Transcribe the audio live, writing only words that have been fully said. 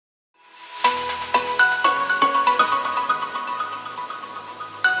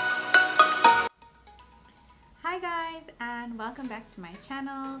welcome back to my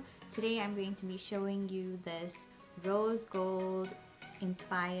channel. Today I'm going to be showing you this rose gold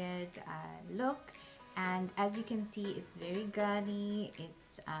inspired look, and as you can see it's very girly,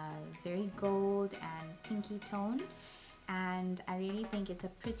 it's very gold and pinky toned, and I really think it's a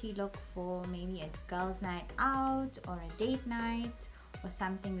pretty look for maybe a girls night out or a date night or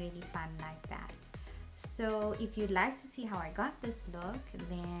something really fun like that. So if you'd like to see how I got this look,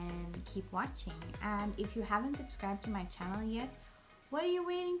 then keep watching. And if you haven't subscribed to my channel yet, what are you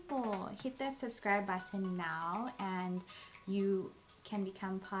waiting for? Hit that subscribe button now and you can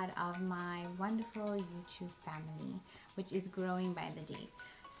become part of my wonderful YouTube family, which is growing by the day.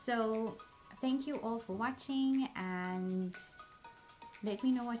 So thank you all for watching, and let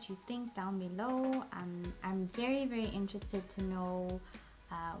me know what you think down below. I'm very interested to know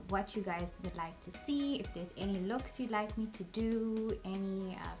what you guys would like to see. If there's any looks you'd like me to do,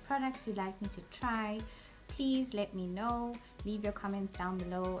 any products you'd like me to try, please let me know. Leave your comments down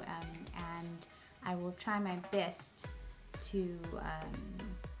below, and I will try my best to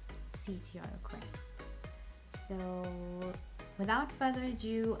see to your request. So without further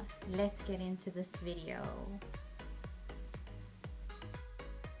ado, let's get into this video.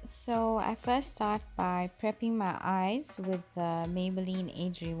 So I first start by prepping my eyes with the Maybelline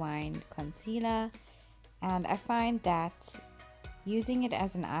Age Rewind concealer, and I find that using it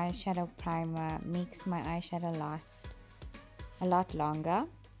as an eyeshadow primer makes my eyeshadow last a lot longer.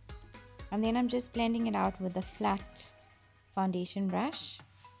 And then I'm just blending it out with a flat foundation brush,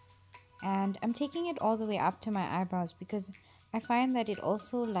 and I'm taking it all the way up to my eyebrows because I find that it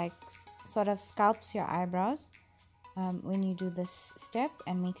also like sort of sculpts your eyebrows when you do this step,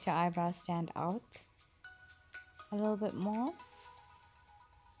 and makes your eyebrows stand out a little bit more.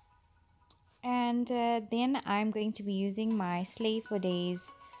 And then I'm going to be using my Slay for Days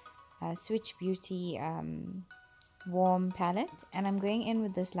Switch Beauty warm palette, and I'm going in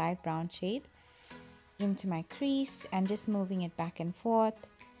with this light brown shade into my crease and just moving it back and forth.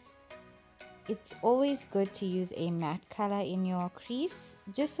 It's always good to use a matte color in your crease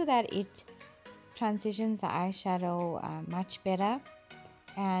just so that it transitions the eyeshadow much better,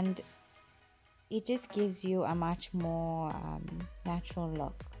 and it just gives you a much more natural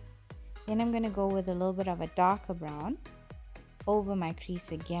look. Then I'm going to go with a little bit of a darker brown over my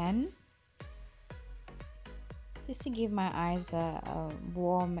crease again, just to give my eyes a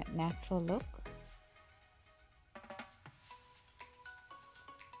warm natural look.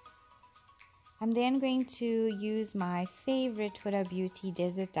 I'm then going to use my favorite Huda Beauty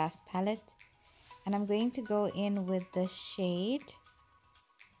Desert Dust palette, and I'm going to go in with this shade,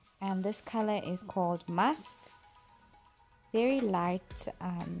 and this color is called Musk. Very light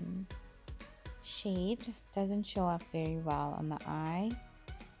shade, doesn't show up very well on the eye.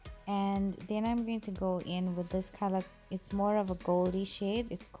 And then I'm going to go in with this color, it's more of a goldy shade,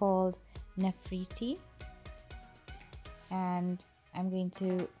 it's called Nefertiti, and I'm going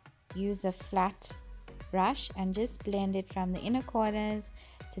to use a flat brush and just blend it from the inner corners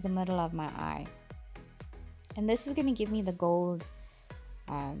to the middle of my eye. And this is going to give me the gold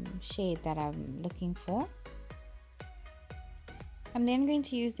shade that I'm looking for. I'm then going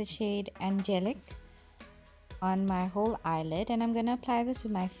to use the shade Angelic on my whole eyelid, and I'm going to apply this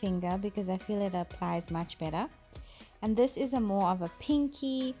with my finger because I feel it applies much better. And this is a more of a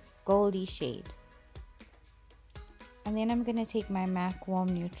pinky goldy shade. And then I'm going to take my MAC Warm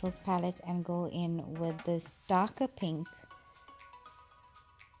Neutrals palette and go in with this darker pink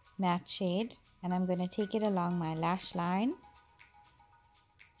matte shade, and I'm going to take it along my lash line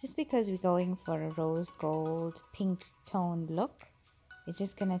just because we're going for a rose gold pink toned look. It's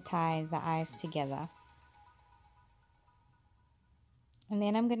just going to tie the eyes together. And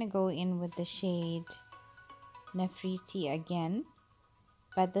then I'm going to go in with the shade Nefertiti again,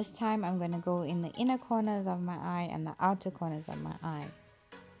 but this time I'm going to go in the inner corners of my eye and the outer corners of my eye.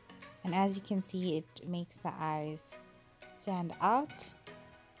 And as you can see, it makes the eyes stand out.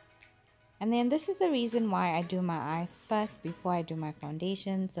 And then this is the reason why I do my eyes first before I do my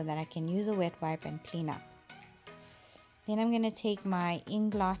foundation, so that I can use a wet wipe and clean up. Then I'm going to take my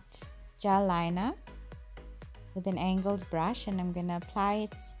Inglot gel liner with an angled brush, and I'm going to apply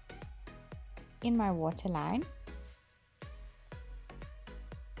it in my waterline.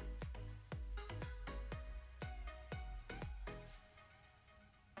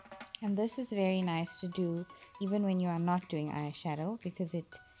 And this is very nice to do even when you are not doing eyeshadow, because it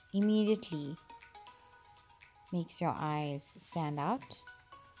immediately makes your eyes stand out.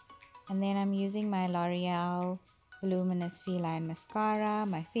 And then I'm using my L'Oreal Voluminous Feline Mascara,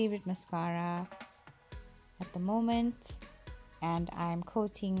 my favorite mascara at the moment, and I'm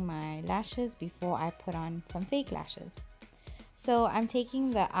coating my lashes before I put on some fake lashes. So I'm taking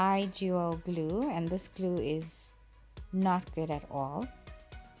the eye duo glue, and this glue is not good at all.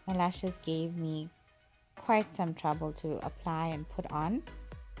 My lashes gave me quite some trouble to apply and put on,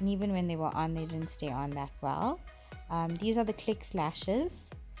 and even when they were on, they didn't stay on that well. These are the Clicks lashes,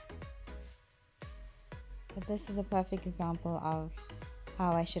 but this is a perfect example of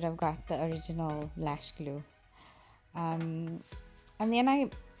how I should have got the original lash glue. And then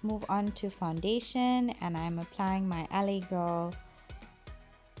I move on to foundation, and I'm applying my LA Girl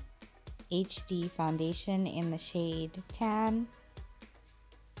HD foundation in the shade Tan.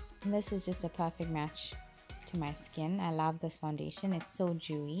 And this is just a perfect match to my skin. I love this foundation. It's so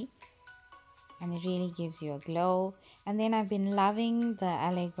dewy and it really gives you a glow. And then I've been loving the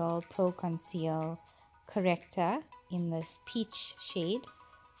LA Girl Pro Conceal corrector in this peach shade.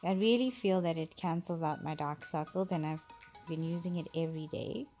 I really feel that it cancels out my dark circles, and I've been using it every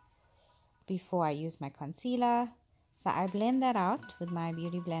day before I use my concealer. So I blend that out with my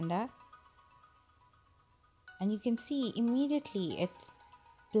beauty blender, and you can see immediately it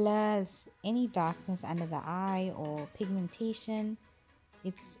blurs any darkness under the eye or pigmentation.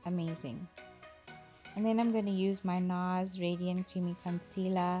 It's amazing. And then I'm going to use my NARS Radiant Creamy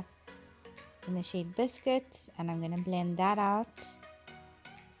Concealer in the shade Biscuit, and I'm going to blend that out,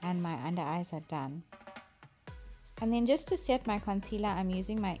 and my under eyes are done. And then just to set my concealer, I'm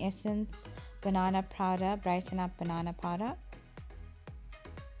using my Essence Banana Powder, Brighten Up Banana Powder.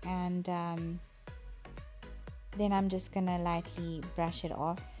 And then I'm just going to lightly brush it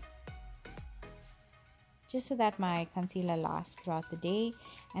off, just so that my concealer lasts throughout the day.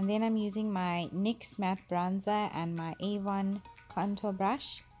 And then I'm using my NYX Matte Bronzer and my A1 contour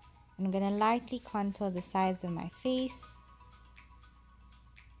brush. I'm going to lightly contour the sides of my face.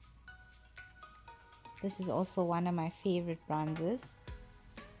 This is also one of my favorite bronzers.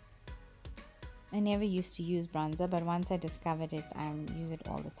 I never used to use bronzer, but once I discovered it, I use it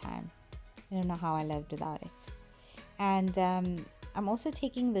all the time. I don't know how I lived without it. And I'm also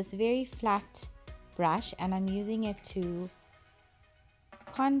taking this very flat brush, and I'm using it to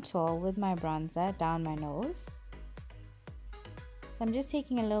contour with my bronzer down my nose. So I'm just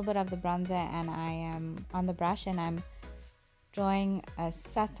taking a little bit of the bronzer, and I am on the brush, and I'm drawing a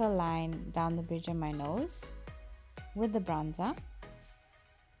subtle line down the bridge of my nose with the bronzer.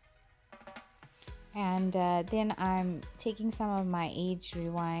 And then I'm taking some of my Age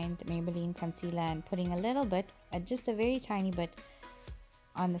Rewind Maybelline concealer and putting a little bit, just a very tiny bit,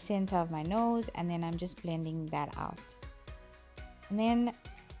 on the center of my nose, and then I'm just blending that out. And then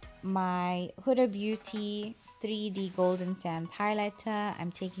my Huda Beauty 3D Golden Sands highlighter,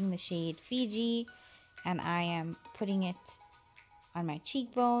 I'm taking the shade Fiji, and I am putting it on my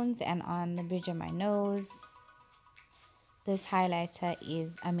cheekbones and on the bridge of my nose. This highlighter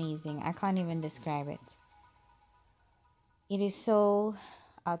is amazing. I can't even describe it. It is so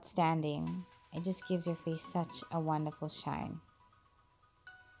outstanding. It just gives your face such a wonderful shine.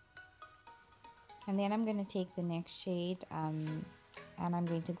 And then I'm going to take the next shade and I'm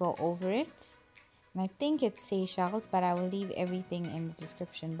going to go over it. And I think it's Seychelles, but I will leave everything in the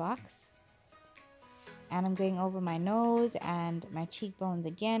description box. And I'm going over my nose and my cheekbones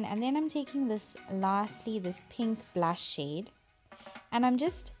again. And then I'm taking this, lastly, this pink blush shade. And I'm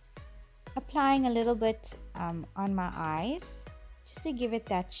just applying a little bit on my eyes, just to give it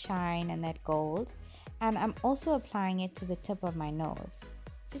that shine and that gold. And I'm also applying it to the tip of my nose,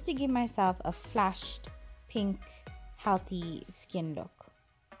 just to give myself a flushed, pink, healthy skin look.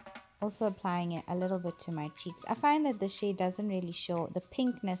 Also applying it a little bit to my cheeks. I find that the shade doesn't really show, the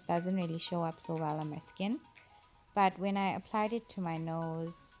pinkness doesn't really show up so well on my skin. But when I applied it to my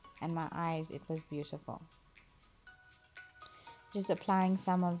nose and my eyes, it was beautiful. Just applying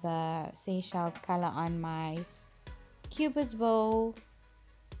some of the Seychelles color on my Cupid's bow.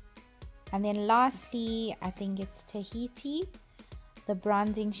 And then lastly, I think it's Tahiti, the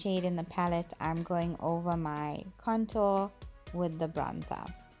bronzing shade in the palette. I'm going over my contour with the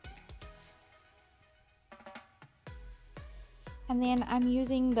bronzer. And then I'm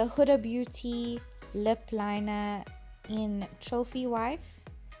using the Huda Beauty lip liner in Trophy Wife.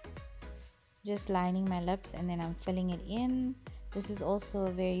 Just lining my lips and then I'm filling it in. This is also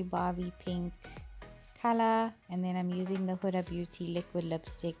a very Barbie pink color. And then I'm using the Huda Beauty liquid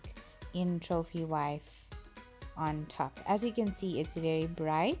lipstick in Trophy Wife on top. As you can see, it's very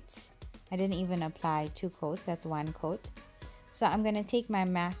bright. I didn't even apply 2 coats, that's 1 coat. So I'm going to take my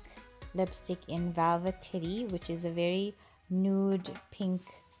MAC lipstick in Velvet Titty, which is a very nude pink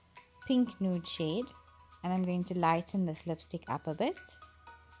nude shade, and I'm going to lighten this lipstick up a bit.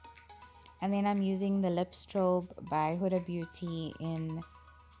 And then I'm using the Lip Strobe by Huda Beauty in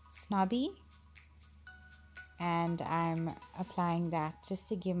Snobby, and I'm applying that just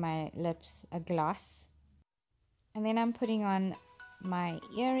to give my lips a gloss. And then I'm putting on my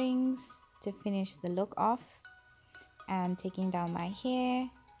earrings to finish the look off, and taking down my hair.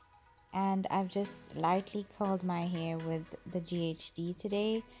 And I've just lightly curled my hair with the GHD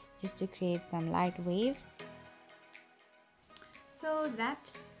today just to create some light waves. So that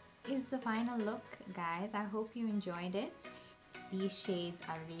is the final look, guys. I hope you enjoyed it. These shades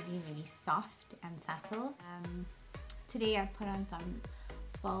are really soft and subtle. Today I put on some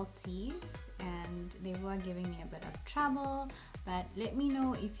falsies and they were giving me a bit of trouble, but let me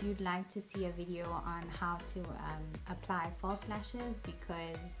know if you'd like to see a video on how to apply false lashes,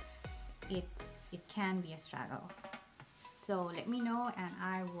 because it can be a struggle. So let me know and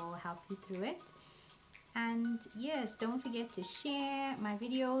I will help you through it. And yes, don't forget to share my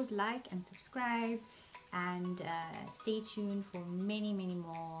videos, like and subscribe, and stay tuned for many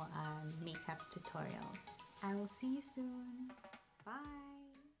more makeup tutorials. I will see you soon. Bye.